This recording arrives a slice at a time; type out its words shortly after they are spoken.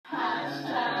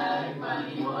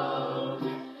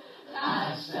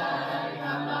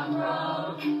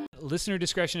Listener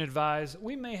discretion advised.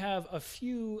 We may have a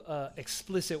few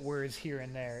explicit words here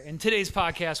and there. In today's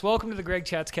podcast, welcome to the Greg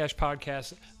Chats Cash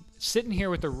podcast. Sitting here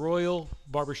with the Royal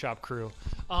Barbershop crew.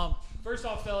 First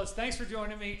off, fellas, thanks for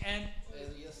joining me. And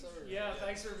yes, sir. yeah,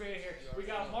 thanks for being here. We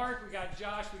got Mark, we got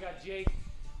Josh, we got Jake.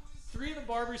 Three of the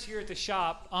barbers here at the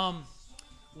shop.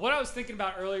 What I was thinking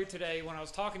about earlier today when I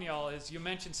was talking to y'all is you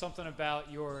mentioned something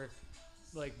about your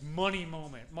money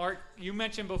moment. Mark, you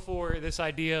mentioned before this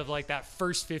idea of that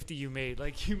first 50 you made.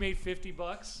 You made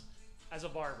 $50 as a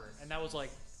barber, and that was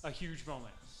a huge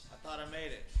moment. I thought I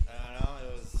made it. I don't know.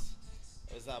 It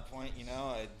was that point,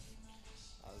 I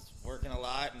was working a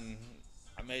lot, and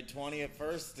I made 20 at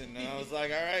first, and I was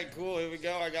like, all right, cool, here we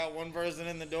go. I got one person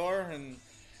in the door, and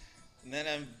then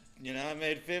I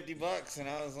made $50, and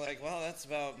I was like, well, that's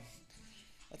a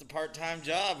part-time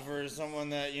job for someone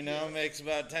that makes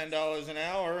about $10 an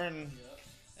hour, and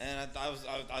I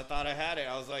thought I had it.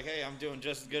 I was like, hey, I'm doing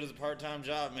just as good as a part-time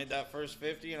job. Made that first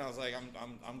 50, and I was like,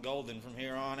 I'm golden from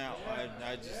here on out.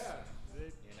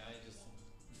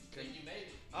 You made it.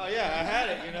 Oh yeah, I had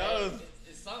it.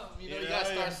 It's something. You gotta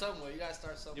start somewhere.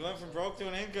 You went from broke to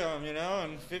an income,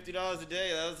 and $50 a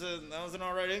day. That was an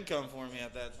all right income for me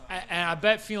at that time. And I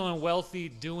bet feeling wealthy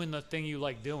doing the thing you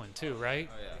like doing too, right?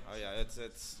 Oh yeah.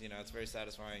 It's very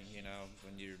satisfying,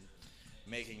 when you're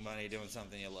making money doing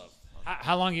something you love.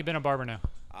 How long you been a barber now?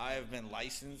 I've been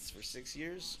licensed for 6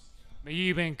 years.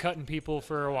 You've been cutting people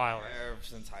for a while, right? Ever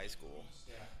since high school.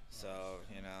 Yeah. So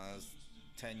I was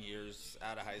 10 years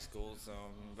out of high school, so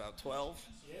I'm about 12.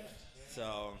 Yeah.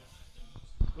 So.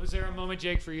 Was there a moment,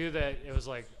 Jake, for you that it was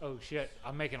like, oh shit,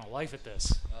 I'm making a life at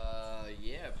this?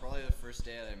 Yeah, probably the first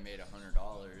day that I made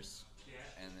 $100. Yeah.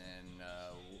 And then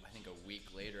I think a week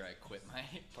later I quit my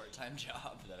part-time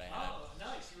job that I had. Oh,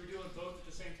 nice. You were doing both at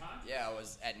the same time? Yeah,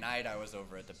 at night I was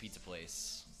over at the pizza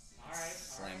place. All right.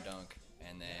 Slam dunk.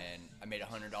 And then I made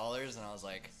 $100 and I was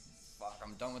like, fuck,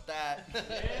 I'm done with that.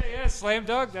 Yeah, slam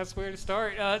dunk. That's where to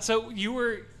start. So you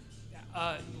were,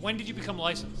 when did you become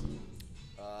licensed?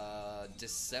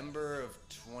 December of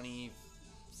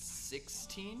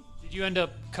 2016. Did you end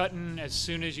up cutting as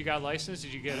soon as you got licensed?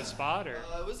 Did you get a spot or?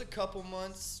 It was a couple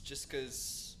months just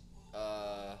because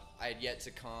I had yet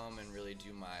to come and really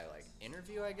do my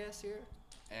interview, I guess, here.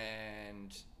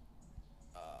 And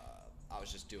I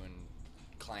was just doing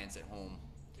clients at home.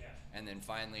 Yeah. And then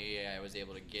finally I was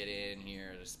able to get in here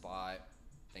at a spot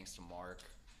thanks to Mark.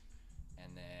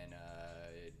 And then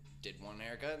did one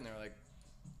haircut and they were like,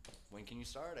 when can you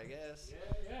start, I guess?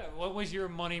 Yeah. What was your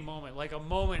money moment? Like a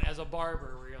moment as a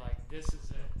barber where you're like, this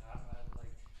is it.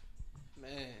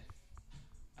 Man,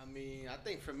 I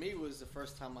think for me it was the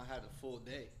first time I had a full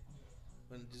day.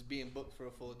 When just being booked for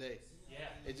a full day. Yeah.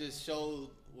 It just showed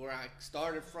where I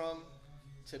started from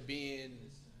to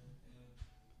being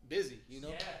busy, Yeah.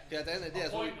 At the end of the day,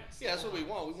 that's what we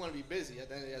want. We want to be busy. At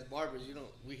the end of the day, as barbers,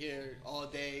 we here all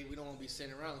day. We don't want to be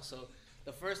sitting around. So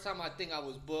the first time I think I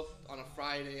was booked on a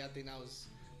Friday, I think that was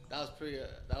an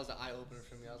eye opener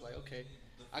for me. I was like, okay,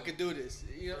 I could do this.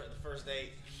 The first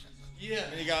date. Yeah.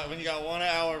 When you got 1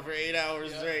 hour for 8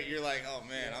 hours straight, you're like, oh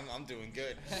man, I'm doing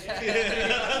good.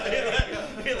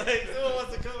 You're like, someone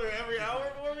wants to come here every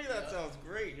hour for me? That sounds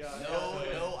great.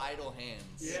 No idle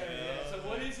hands. Yeah. So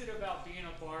what is it about being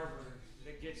a barber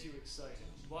that gets you excited?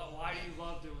 Why do you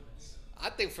love doing this? I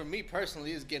think for me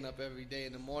personally, it's getting up every day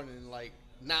in the morning and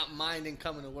not minding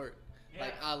coming to work.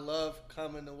 Yeah. I love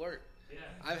coming to work. Yeah.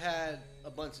 I've had a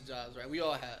bunch of jobs, right? We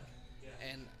all have. Yeah.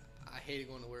 And I hated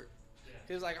going to work.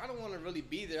 Because I don't want to really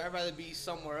be there. I'd rather be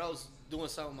somewhere else doing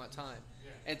something with my time.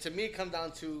 Yeah. And to me, it comes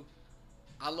down to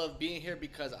I love being here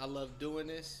because I love doing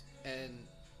this and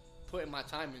putting my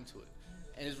time into it.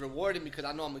 And it's rewarding because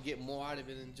I know I'm going to get more out of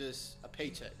it than just a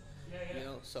paycheck.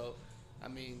 Yeah. So, I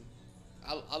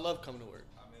love coming to work.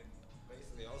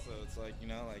 Basically also, it's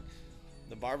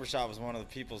the barbershop is one of the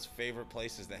people's favorite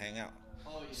places to hang out.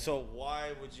 Oh, yeah. So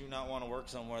why would you not want to work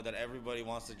somewhere that everybody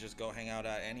wants to just go hang out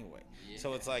at anyway? Yeah.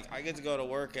 So it's I get to go to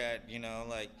work at,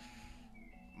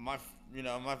 my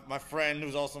friend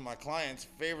who's also my client's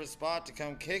favorite spot to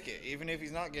come kick it. Even if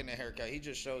he's not getting a haircut, he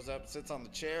just shows up, sits on the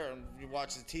chair, and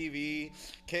watches TV,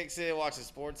 kicks it, watches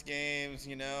sports games,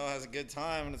 has a good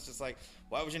time. And it's just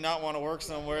why would you not want to work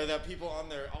somewhere that people on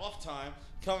their off time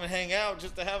come and hang out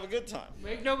just to have a good time?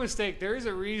 Make no mistake, there is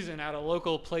a reason out of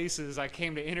local places I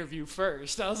came to interview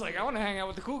first. I was like, I want to hang out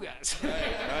with the cool guys.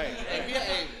 Right.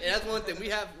 Hey, that's one thing.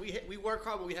 We work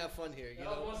hard, but we have fun here.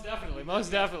 Most definitely.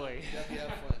 Most definitely. We have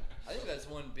fun. I think that's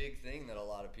one big thing that a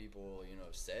lot of people,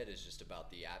 have said is just about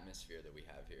the atmosphere that we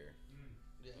have here.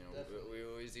 Yeah, we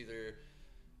always either,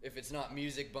 if it's not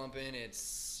music bumping,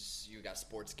 it's you got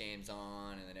sports games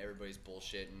on, and then everybody's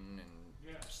bullshitting and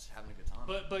Yeah. just having a good time.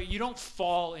 But you don't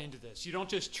fall into this. You don't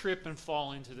just trip and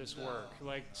fall into this work.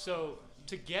 Like, so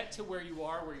to get to where you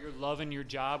are, where you're loving your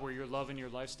job, where you're loving your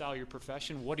lifestyle, your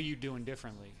profession, what are you doing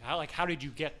differently? How did you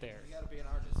get there? You gotta be an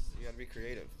artist. You gotta be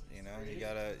creative. You know, you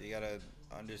gotta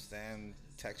understand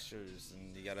textures,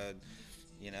 and you're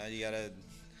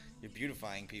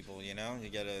beautifying people. You know, you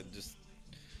gotta just,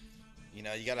 you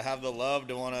gotta have the love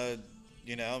to want to,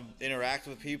 interact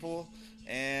with people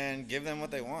and give them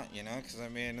what they want. You know, because I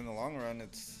mean, in the long run,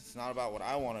 it's not about what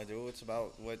I want to do. It's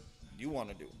about what you want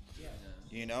to do. Yeah.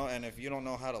 You know, and if you don't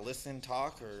know how to listen,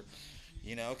 talk, or,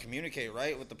 communicate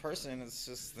right with the person, it's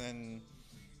just then,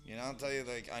 I'll tell you,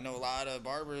 like, I know a lot of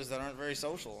barbers that aren't very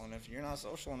social, and if you're not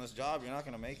social in this job, you're not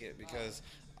going to make it, because,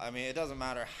 I mean, it doesn't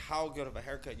matter how good of a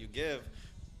haircut you give,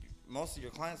 most of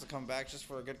your clients will come back just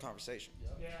for a good conversation.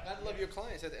 Yeah. You gotta love your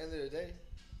clients at the end of the day.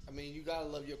 I mean, you gotta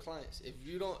love your clients. If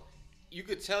you don't, you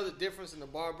could tell the difference in the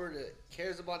barber that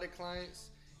cares about their clients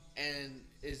and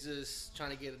is just trying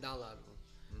to get a dollar out of them.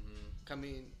 I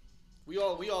mean, we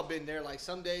all been there. Like,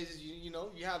 some days, you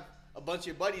have a bunch of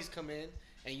your buddies come in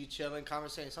and you chilling,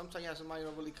 conversating. Sometimes you have somebody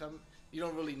you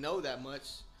don't really know that much,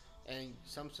 and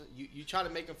sometimes you try to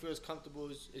make them feel as comfortable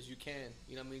as you can.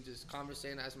 You know what I mean? Just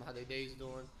conversating, ask them how their day's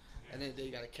doing, and then they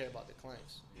gotta care about their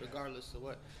clients, regardless of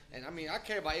what. And I mean, I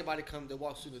care about anybody that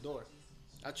walks through the door.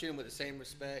 I treat them with the same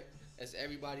respect as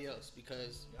everybody else,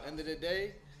 because at the end of the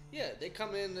day, they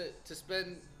come in to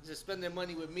spend their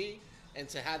money with me, and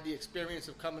to have the experience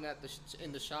of coming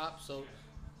in the shop. So,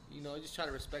 just try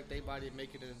to respect everybody and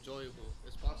make it as enjoyable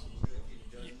as possible.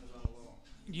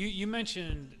 You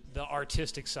mentioned the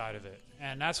artistic side of it,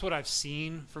 and that's what I've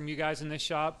seen from you guys in this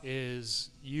shop,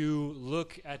 is you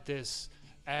look at this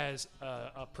as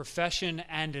a profession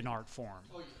and an art form.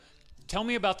 Oh, yeah. Tell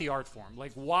me about the art form.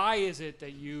 Like, why is it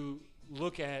that you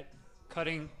look at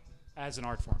cutting as an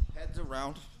art form? Heads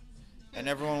around, and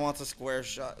everyone wants a square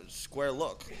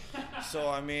look. So,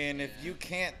 I mean, if you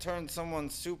can't turn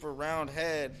someone's super round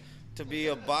head to be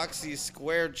a boxy,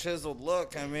 square, chiseled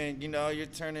look, I mean, you're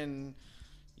turning,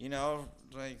 an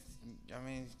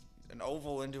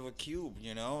oval into a cube,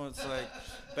 It's like,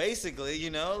 basically,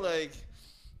 it's like...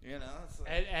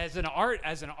 As an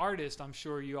artist, I'm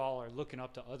sure you all are looking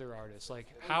up to other artists. Like,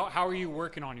 how are you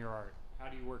working on your art? How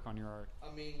do you work on your art?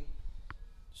 I mean,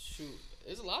 shoot,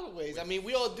 there's a lot of ways. I mean,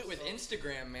 we all do. With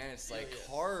Instagram, man, it's like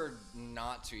hard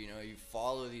not to. You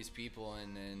follow these people,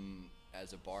 and then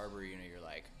as a barber, you're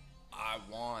like, I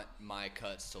want my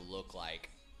cuts to look like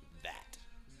that,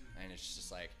 and it's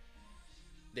just like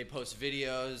they post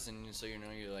videos, and so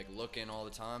you're like looking all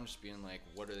the time, just being like,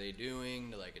 what are they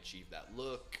doing to like achieve that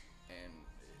look, and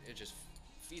it just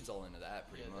feeds all into that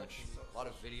pretty much. A lot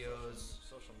of videos,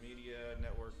 social media,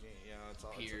 networking, it's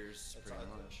all peers, it's pretty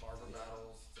all much. barber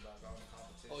battles, it's about going to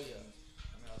competition. Oh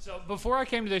yeah. So before I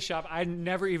came to this shop, I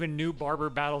never even knew barber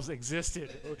battles existed.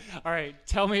 All right,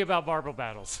 tell me about barber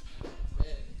battles. Man,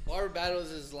 barber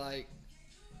battles is like,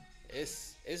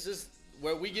 it's just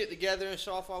where we get together and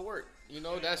show off our work.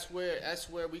 That's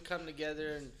where we come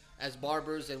together and as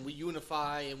barbers, and we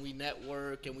unify and we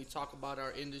network and we talk about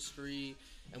our industry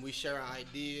and we share our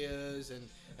ideas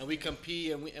and we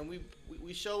compete and we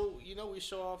show we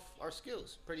show off our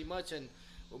skills pretty much. And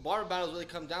what barber battles really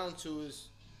come down to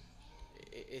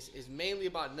is mainly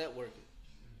about networking.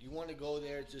 You want to go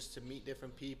there just to meet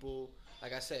different people,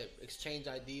 like I said, exchange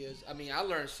ideas. I mean, I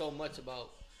learned so much about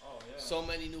so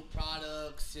many new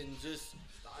products and just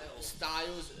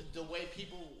styles, the way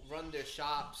people run their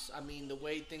shops. I mean, the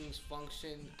way things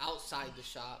function outside the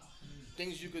shop,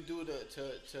 things you could do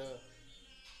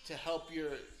to help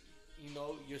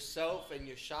yourself and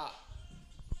your shop,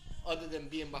 other than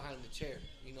being behind the chair.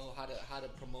 How to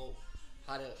promote,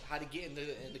 how to get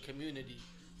in the community,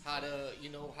 how to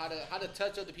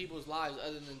touch other people's lives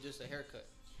other than just a haircut.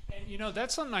 And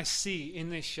that's something I see in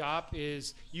this shop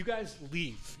is you guys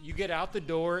leave. You get out the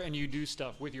door and you do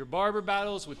stuff with your barber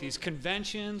battles, with these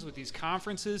conventions, with these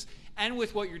conferences, and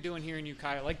with what you're doing here in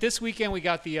Ukiah. Like this weekend, we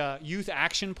got the Youth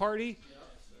Action Party.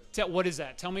 What is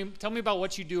that? Tell me about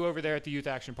what you do over there at the Youth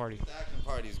Action Party. The Action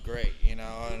Party's great, And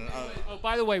oh,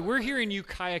 by the way, we're here in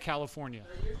Ukiah, California.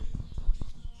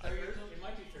 Third? It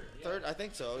might be third. I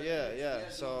think so. Yeah.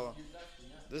 So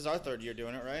this is our third year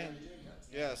doing it, right?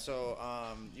 Yeah, so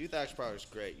Youth Action Party is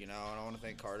great, and I want to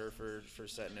thank Carter for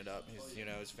setting it up. He's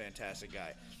a fantastic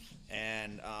guy.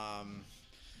 And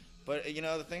but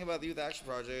the thing about the Youth Action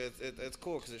Project, it's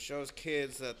cool because it shows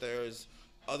kids that there's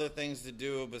other things to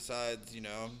do besides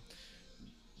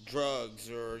drugs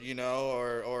or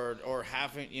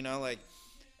having like.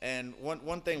 And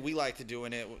one thing we like to do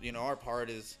in it, our part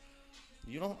is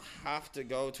you don't have to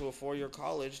go to a 4-year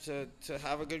college to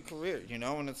have a good career, you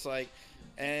know. And it's like,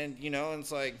 and you know, and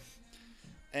it's like,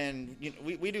 and you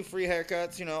know, we do free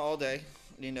haircuts, you know, all day,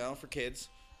 you know, for kids,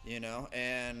 you know.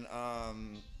 And I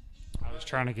was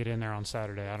trying to get in there on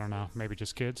Saturday. I don't know, maybe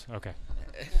just kids. Okay.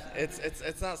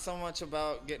 it's not so much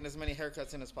about getting as many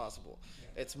haircuts in as possible.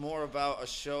 It's more about a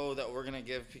show that we're gonna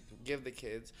give the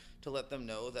kids to let them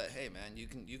know that, hey man,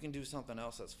 you can do something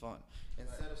else that's fun,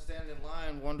 instead of standing in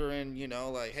line wondering, you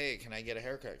know, like, hey, can I get a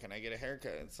haircut? Can I get a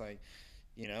haircut? It's like,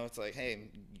 you know, it's like, hey,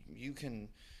 you can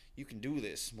do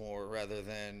this more rather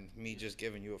than me just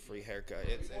giving you a free haircut.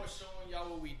 It's more showing y'all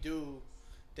what we do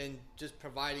than just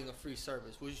providing a free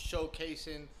service. We're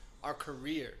showcasing our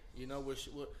career. You know, we're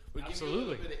giving you a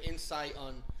little bit of insight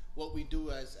on what we do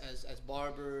as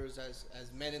barbers, as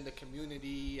men in the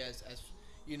community, as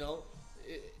you know,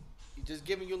 just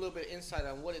giving you a little bit of insight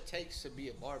on what it takes to be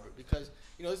a barber. Because,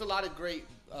 you know, there's a lot of great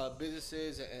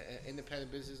businesses and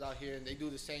independent businesses out here, and they do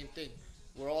the same thing.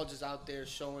 We're all just out there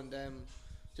showing them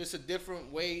just a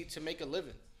different way to make a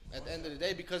living at the end of the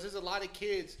day, because there's a lot of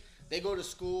kids, they go to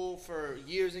school for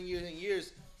years and years and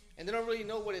years, and they don't really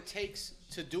know what it takes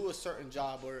to do a certain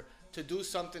job or to do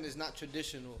something that's not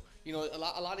traditional. You know, a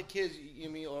lot of kids, you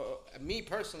know, or me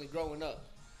personally growing up,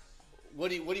 what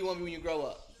do you want to be when you grow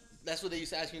up? That's what they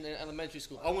used to ask you in elementary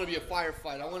school. I want to be a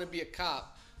firefighter. I want to be a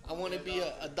cop. I want to be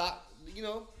a doc. You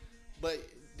know, but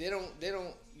they don't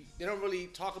really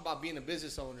talk about being a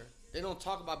business owner. They don't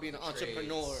talk about being an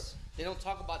entrepreneur. They don't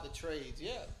talk about the trades.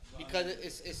 Yeah, because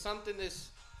it's something that's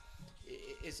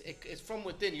it's from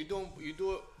within. You do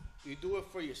it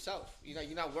for yourself. You know,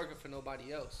 you're not working for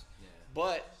nobody else. Yeah.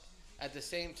 But at the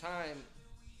same time,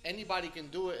 anybody can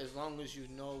do it as long as you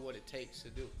know what it takes to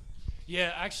do.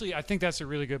 Yeah, actually, I think that's a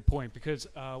really good point, because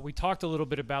we talked a little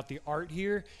bit about the art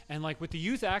here, and like with the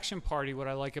Youth Action Party, what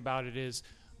I like about it is,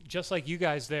 just like you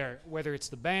guys there, whether it's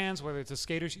the bands, whether it's the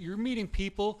skaters, you're meeting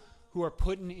people who are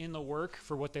putting in the work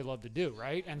for what they love to do,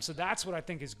 right? And so that's what I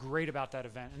think is great about that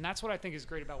event, and that's what I think is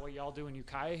great about what y'all do in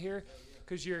Ukiah here,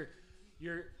 because you're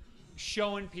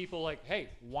showing people like, hey,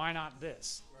 why not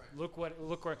this? Look what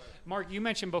Mark, you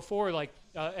mentioned before, like,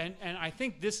 and I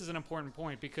think this is an important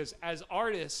point, because as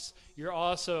artists, you're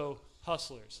also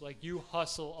hustlers. Like, you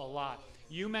hustle a lot.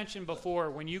 You mentioned before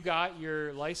when you got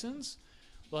your license,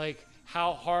 like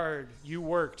how hard you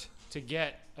worked to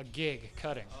get a gig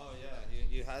cutting. Oh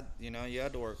yeah, you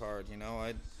had to work hard. You know,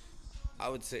 I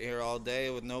would sit here all day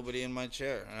with nobody in my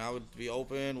chair, and I would be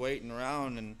open, waiting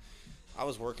around, and I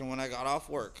was working when I got off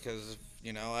work, because,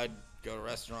 you know, I'd go to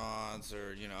restaurants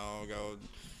or, you know,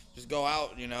 go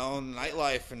out, you know,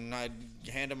 nightlife, and I'd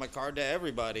hand my card to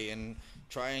everybody and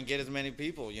try and get as many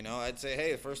people, you know. I'd say,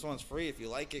 hey, the first one's free. If you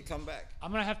like it, come back. I'm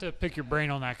going to have to pick your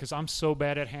brain on that, because I'm so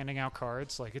bad at handing out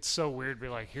cards. Like, it's so weird to be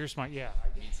like, here's my, yeah.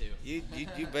 Me too.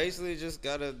 You basically just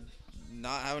got to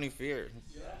not have any fear.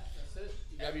 Yeah, that's it.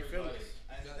 You got to be fearless.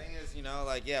 And the thing is, you know,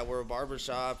 like, yeah, we're a barber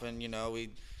shop, and, you know, we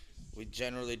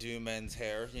generally do men's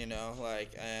hair, you know,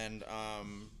 like, and,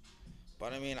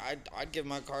 but I mean, I'd give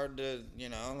my card to, you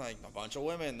know, like a bunch of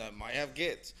women that might have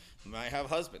kids, might have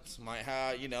husbands, might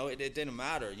have, you know, it didn't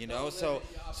matter, you know. So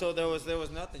there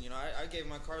was nothing, you know. I gave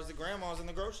my cards to grandmas in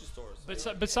the grocery stores.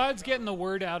 But besides getting the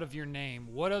word out of your name,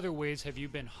 what other ways have you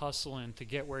been hustling to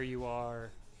get where you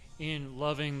are in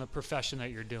loving the profession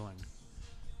that you're doing?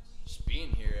 Just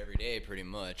being here every day, pretty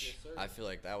much. Yes, I feel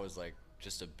like that was like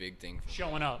just a big thing for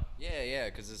showing me. Up. Yeah,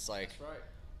 because it's like, that's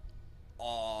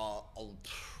right. A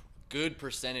good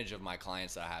percentage of my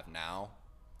clients that I have now,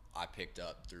 I picked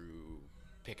up through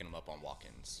picking them up on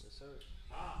walk-ins. Yes, sir.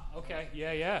 Ah, okay.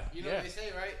 Yeah. You know what they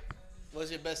say, right?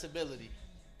 What's your best ability?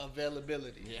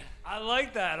 Availability. Yeah. I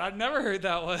like that. I've never heard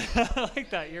that one. I like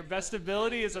that. Your best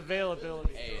ability is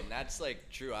availability. Hey, and that's like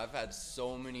true. I've had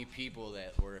so many people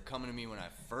that were coming to me when I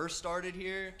first started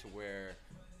here, to where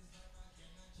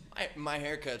my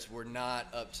haircuts were not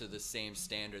up to the same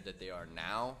standard that they are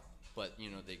now, but, you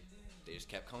know, they just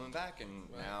kept coming back, and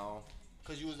right. Now,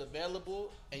 because you was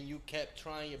available and you kept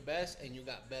trying your best and you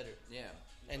got better. Yeah.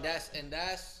 And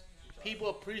that's people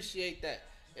appreciate that.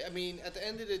 I mean, at the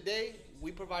end of the day,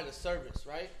 we provide a service,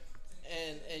 right?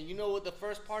 And you know what the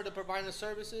first part of providing a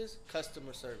service is?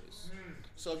 Customer service.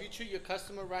 So if you treat your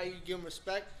customer right, you give them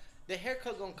respect, the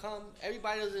haircut gonna come.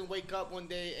 Everybody doesn't wake up one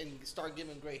day and start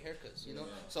giving great haircuts, you know?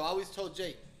 Yeah. So I always told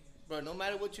Jake, bro, no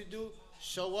matter what you do,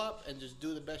 show up and just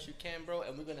do the best you can, bro,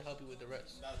 and we're gonna help you with the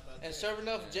rest. And sure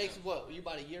enough, Jake's what? You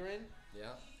about a year in? Yeah.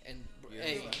 And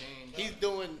hey, he's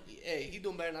doing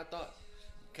better than I thought.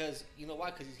 Cause you know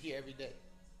why? Cause he's here every day.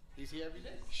 He's here every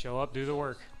day. Show up, do the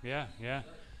work. Yeah.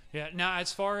 Now,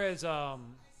 as far as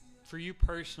for you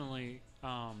personally,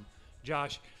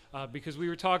 Josh, because we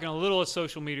were talking a little of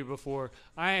social media before.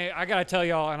 I got to tell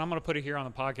y'all, and I'm going to put it here on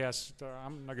the podcast.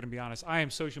 I'm not going to be honest. I am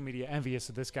social media envious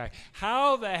of this guy.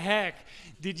 How the heck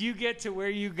did you get to where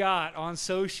you got on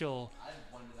social? I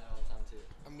wonder that all the time too.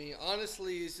 I mean,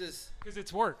 honestly, it's just. Because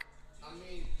it's work. I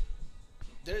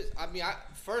mean,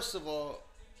 first of all,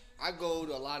 I go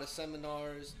to a lot of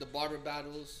seminars, the barber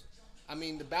battles. I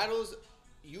mean, the battles,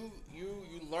 you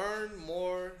learn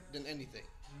more than anything.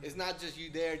 It's not just you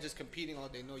there just competing all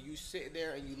day. No, you sit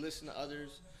there and you listen to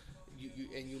others,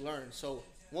 and you learn. So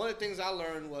one of the things I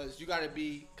learned was you got to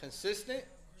be consistent,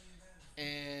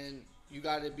 and you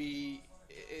got to be.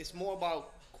 It's more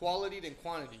about quality than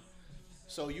quantity.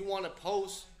 So you want to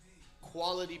post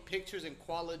quality pictures and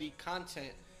quality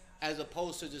content, as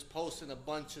opposed to just posting a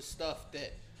bunch of stuff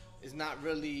that is not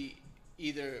really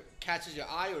either catches your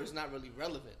eye or is not really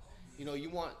relevant. You know, you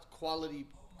want quality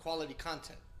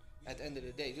content. At the end of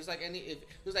the day, just like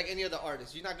any other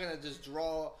artist, you're not gonna just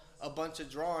draw a bunch of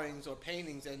drawings or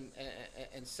paintings and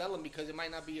sell them because it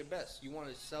might not be your best. You want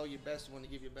to sell your best. You want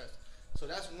to give your best. So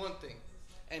that's one thing,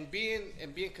 and being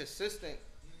consistent.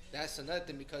 That's another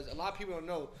thing, because a lot of people don't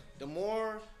know. The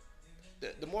more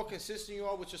consistent you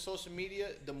are with your social media,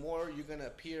 the more you're gonna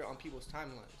appear on people's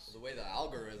timelines. The way the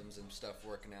algorithms and stuff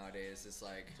work nowadays, it's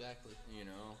like Exactly. you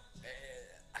know.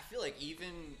 I feel like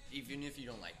even if you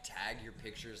don't like tag your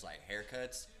pictures like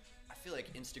haircuts, I feel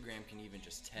like Instagram can even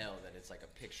just tell that it's like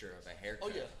a picture of a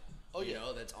haircut. You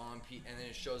know, that's on and then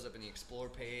it shows up in the explore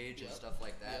page and stuff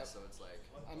like that. So it's like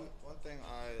one thing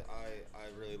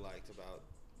I really liked about,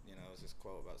 you know, this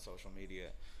quote about social media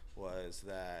was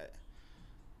that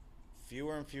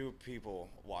fewer and fewer people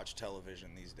watch television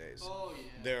these days. Oh yeah.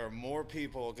 There are more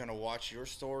people gonna watch your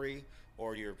story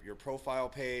or your profile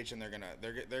page, and they're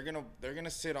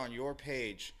gonna sit on your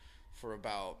page for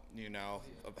about, you know,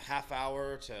 a half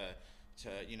hour to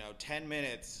 10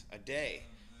 minutes a day,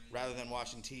 rather than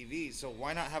watching TV. So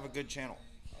why not have a good channel?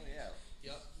 oh yeah.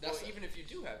 Yep. Well, even if you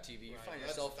do have TV, you find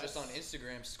yourself just on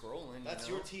Instagram scrolling. That's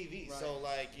you know? your TV. Right. So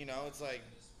like, you know, it's like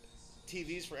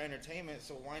TV's for entertainment.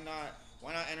 So why not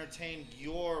entertain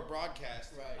your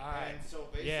broadcast? Right. All right. And so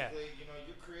basically, Yeah. you know,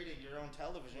 you're creating your own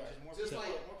television. Right. Because Just more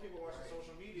like- people watch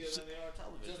social media than they are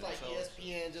television. Just like So-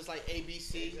 ESPN, just like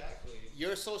ABC. Exactly.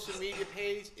 Your social media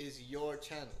page is your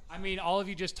channel. I mean, all of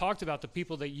you just talked about the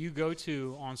people that you go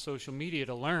to on social media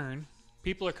to learn.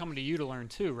 People are coming to you to learn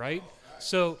too, right?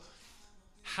 So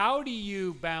how do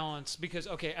you balance, because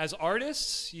okay, as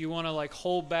artists you want to like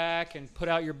hold back and put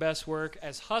out your best work.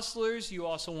 As hustlers you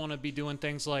also want to be doing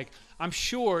things like, I'm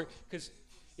sure, because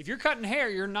if you're cutting hair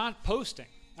you're not posting.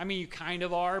 I mean, you kind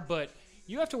of are, but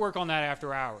you have to work on that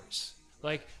after hours.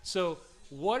 Like, so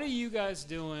what are you guys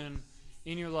doing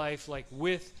in your life, like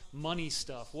with money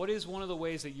stuff? What is one of the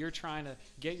ways that you're trying to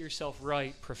get yourself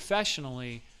right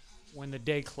professionally when the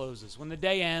day closes, when the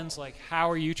day ends? Like, how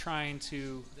are you trying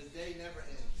to? The day never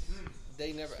ends.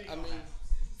 They never. I mean,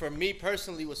 for me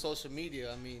personally with social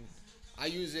media, I mean, I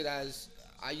use it as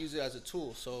a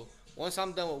tool. So once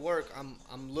I'm done with work,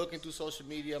 I'm looking through social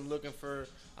media. I'm looking for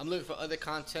other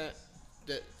content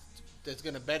that's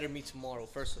gonna better me tomorrow.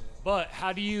 First of all. But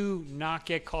how do you not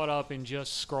get caught up in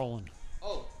just scrolling?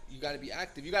 Oh, you got to be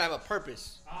active. You got to have a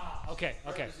purpose. Okay.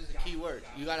 Purpose is a key word.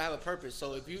 You got to have a purpose.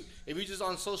 So if you just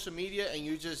on social media and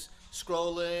you just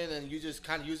scrolling and you just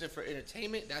kind of use it for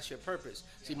entertainment, that's your purpose.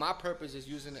 See, my purpose is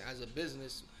using it as a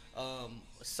business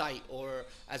site or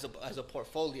as a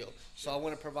portfolio. So I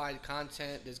want to provide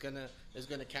content that's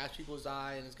gonna catch people's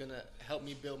eye and it's gonna help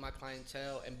me build my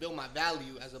clientele and build my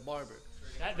value as a barber.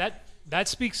 That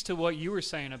speaks to what you were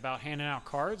saying about handing out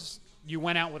cards. You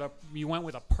went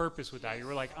with a purpose with that. You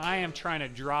were like, I am trying to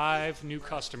drive new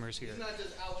customers here. He's not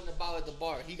just out and about at the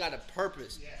bar. He got a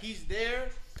purpose. He's there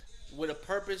with a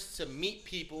purpose to meet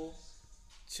people,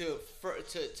 to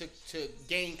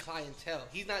gain clientele.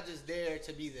 He's not just there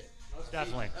to be there.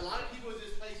 Definitely. See, a lot of people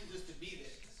just places just to be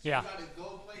there. Yeah. You got to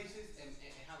go places and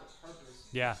have a purpose.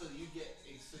 Yeah. So you get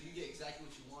exactly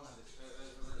what you want out of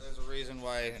it. There's a reason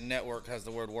why network has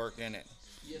the word work in it.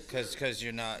 Yes, Because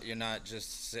you're not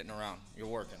just sitting around. You're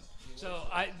working. So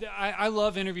I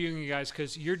love interviewing you guys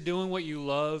because you're doing what you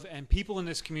love, and people in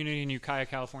this community in Ukiah,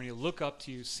 California look up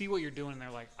to you, see what you're doing, and they're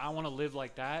like, I want to live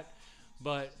like that.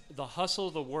 But the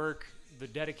hustle, the work, the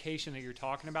dedication that you're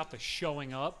talking about, the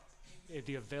showing up,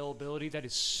 the availability, that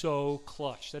is so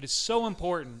clutch. That is so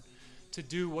important to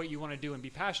do what you want to do and be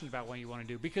passionate about what you want to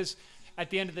do. Because at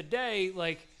the end of the day,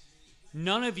 like,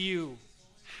 none of you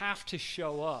have to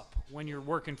show up when you're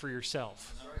working for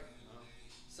yourself.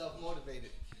 Self-motivated.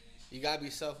 You gotta be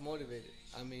self-motivated.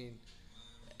 I mean,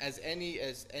 as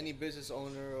any business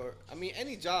owner, or I mean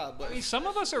any job. But I mean, some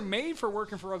of us are made for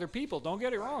working for other people. Don't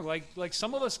get it wrong. Like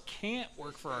some of us can't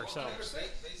work for ourselves.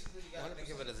 Basically, you gotta think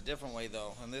of it as a different way,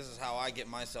 though, and this is how I get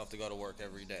myself to go to work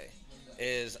every day.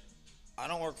 Is I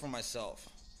don't work for myself.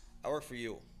 I work for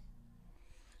you.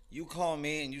 You call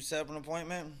me and you set up an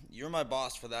appointment, you're my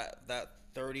boss for that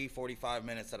 30, 45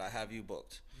 minutes that I have you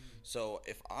booked. So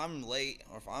if I'm late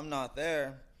or if I'm not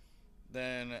there,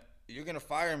 then you're going to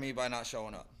fire me by not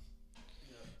showing up.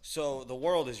 So the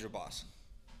world is your boss.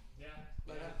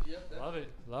 Love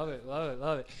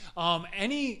it.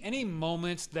 Any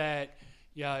moments that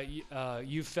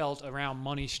you felt around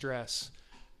money stress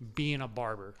being a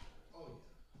barber?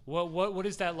 What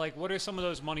is that like? What are some of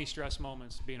those money stress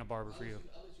moments being a barber for you?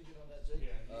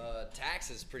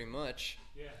 Taxes, pretty much.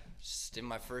 Yeah. Just in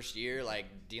my first year, like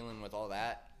dealing with all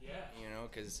that. Yeah. You know,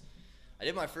 because I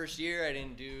did my first year, I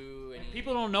didn't do any. And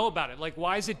people don't know about it. Like,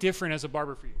 why is it different as a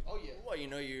barber for you? oh yeah, Well, you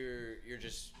know, you're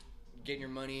just getting your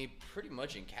money pretty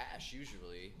much in cash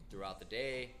usually throughout the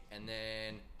day, and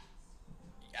then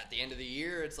at the end of the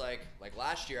year, it's like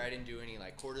last year I didn't do any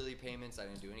like quarterly payments, I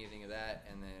didn't do anything of that,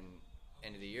 and then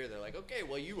end of the year they're like, okay,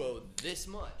 well you owe this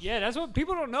much. Yeah, that's what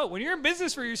people don't know. When you're in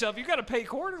business for yourself, you got to pay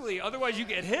quarterly, otherwise you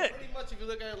get hit. pretty much if you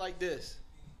look at it like this,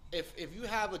 if you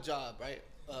have a job, right,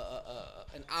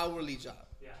 an hourly job,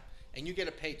 Yeah. and you get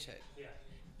a paycheck, Yeah.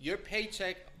 your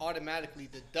paycheck automatically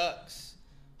deducts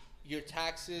your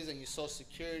taxes and your social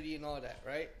security and all that,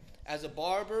 right? As a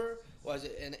barber or as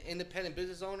an independent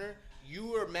business owner,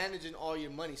 you are managing all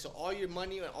your money. So all your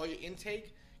money and all your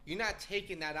intake, you're not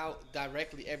taking that out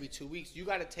directly every 2 weeks. You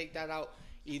got to take that out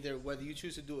either whether you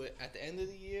choose to do it at the end of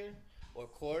the year or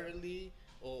quarterly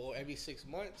or every 6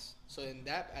 months. So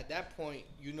at that point,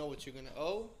 you know what you're going to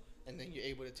owe, and then you're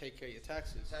able to take care of your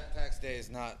taxes. Tax day is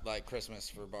not like Christmas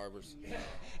for barbers.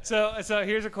 So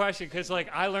here's a question, because like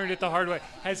I learned it the hard way.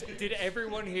 Did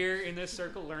everyone here in this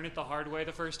circle learn it the hard way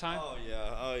the first time? Oh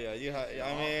yeah.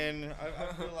 I mean,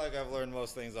 I feel like I've learned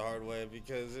most things the hard way,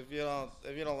 because if you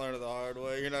don't learn it the hard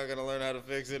way, you're not gonna learn how to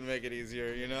fix it and make it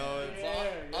easier. You know.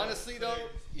 Honestly though,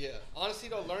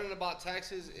 learning about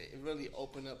taxes, it really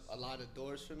opened up a lot of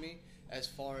doors for me as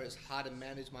far as how to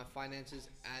manage my finances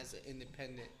as an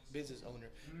independent business owner,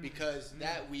 because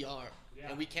that we are,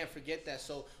 and we can't forget that.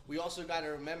 So we also got to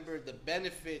remember the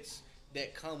benefits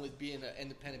that come with being an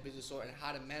independent business owner and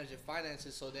how to manage your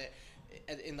finances, so that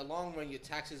in the long run your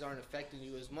taxes aren't affecting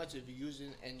you as much if you're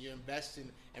using and you're investing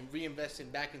and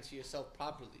reinvesting back into yourself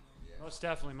properly. Most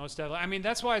definitely. I mean,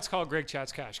 that's why it's called Greg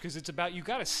Chats Cash, because it's about, you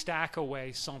got to stack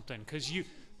away something, because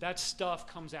that stuff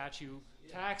comes at you.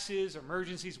 Taxes,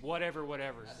 emergencies, whatever.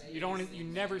 You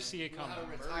never see it coming.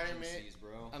 Retirement, Emergencies,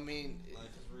 bro. I mean, Life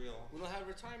is real. we don't have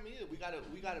retirement either.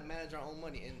 We gotta manage our own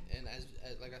money, and as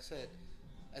like I said,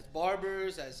 as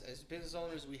barbers, as business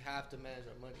owners, we have to manage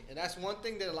our money, and that's one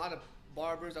thing that a lot of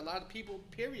barbers, a lot of people,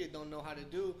 period, don't know how to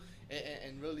do,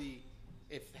 and really,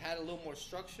 if had a little more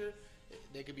structure,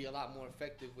 they could be a lot more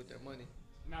effective with their money.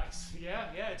 Nice.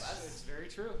 Yeah, it's very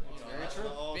true. It's very That's true.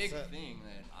 the big thing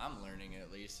that I'm learning,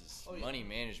 at least, is money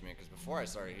management. Because before I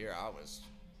started here, I was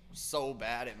so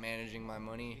bad at managing my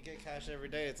money. You get cash every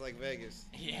day. It's like Vegas.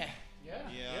 Yeah. Yeah.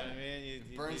 You know what I mean?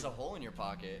 It burns a hole in your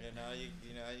pocket.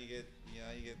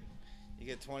 You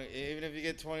get 20. Even if you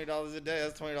get $20 a day,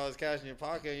 that's $20 cash in your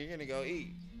pocket. You're gonna go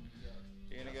eat.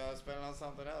 You're gonna go spend it on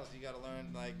something else. You gotta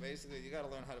learn, you gotta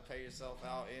learn how to pay yourself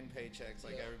out in paychecks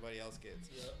like everybody else gets.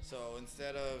 So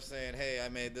instead of saying, "Hey, I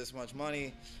made this much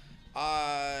money,"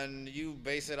 and you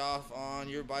base it off on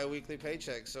your bi-weekly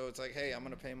paycheck. So it's like, "Hey, I'm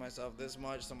gonna pay myself this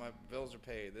much, so my bills are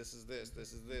paid. This is this.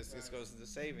 This is this. This goes to the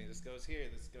savings. This goes here.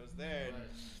 This goes there." And,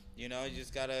 you know, you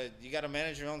just gotta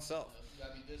manage your own self. You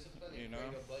gotta be disciplined. You know?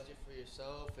 Create a budget for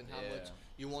yourself and how much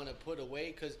you want to put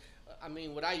away. Because I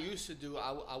mean, what I used to do,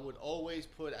 I would always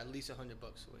put at least $100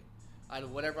 away out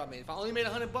of whatever I made. If I only made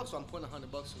 $100, I'm putting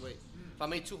 $100 away. If I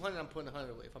made 200, I'm putting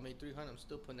 100 away. If I made 300, I'm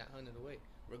still putting that 100 away,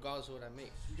 regardless of what I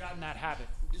make. You got in that habit.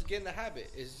 Just getting the habit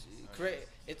is great.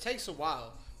 It takes a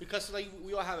while because like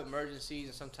we all have emergencies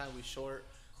and sometimes we're short.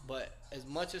 But as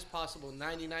much as possible,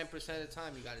 99% of the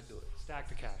time, you got to do it. Stack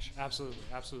the cash. Absolutely.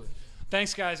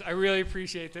 Thanks, guys. I really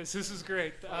appreciate this. This is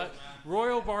great.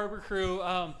 Royal Barber Crew.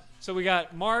 So we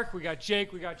got Mark, we got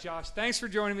Jake, we got Josh. Thanks for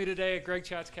joining me today at Greg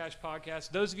Chats Cash Podcast.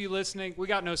 Those of you listening, we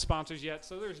got no sponsors yet,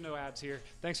 so there's no ads here.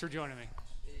 Thanks for joining me.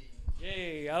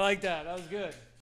 Yay, I like that. That was good.